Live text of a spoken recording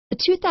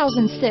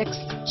2006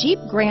 Jeep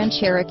Grand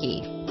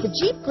Cherokee. The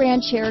Jeep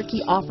Grand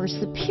Cherokee offers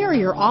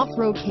superior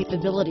off-road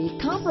capabilities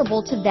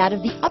comparable to that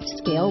of the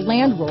upscale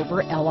Land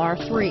Rover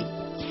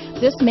LR3.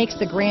 This makes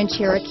the Grand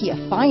Cherokee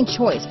a fine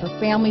choice for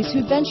families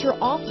who venture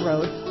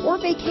off-road or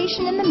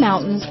vacation in the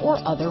mountains or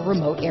other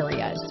remote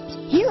areas.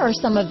 Here are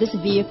some of this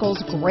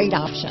vehicle's great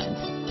options: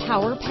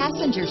 power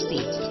passenger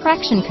seat,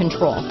 traction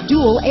control,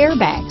 dual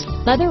airbags,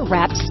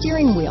 leather-wrapped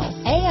steering wheel,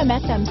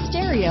 AM/FM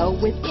stereo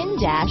with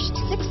in-dash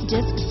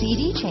 6-disc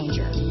CD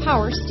changer,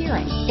 power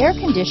steering, air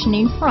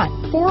conditioning front,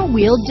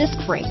 4-wheel disc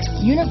brakes,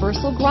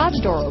 universal garage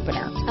door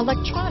opener,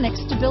 electronic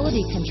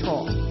stability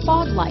control,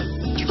 fog lights,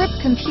 trip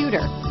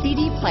computer,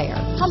 CD player,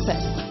 compass,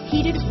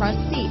 heated front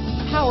seats,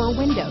 power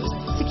windows,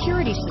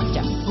 security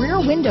system, rear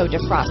window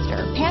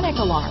defroster, panic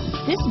alarm.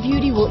 This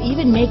beauty will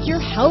even make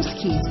your house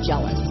keys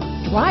jealous.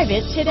 Drive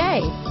it today.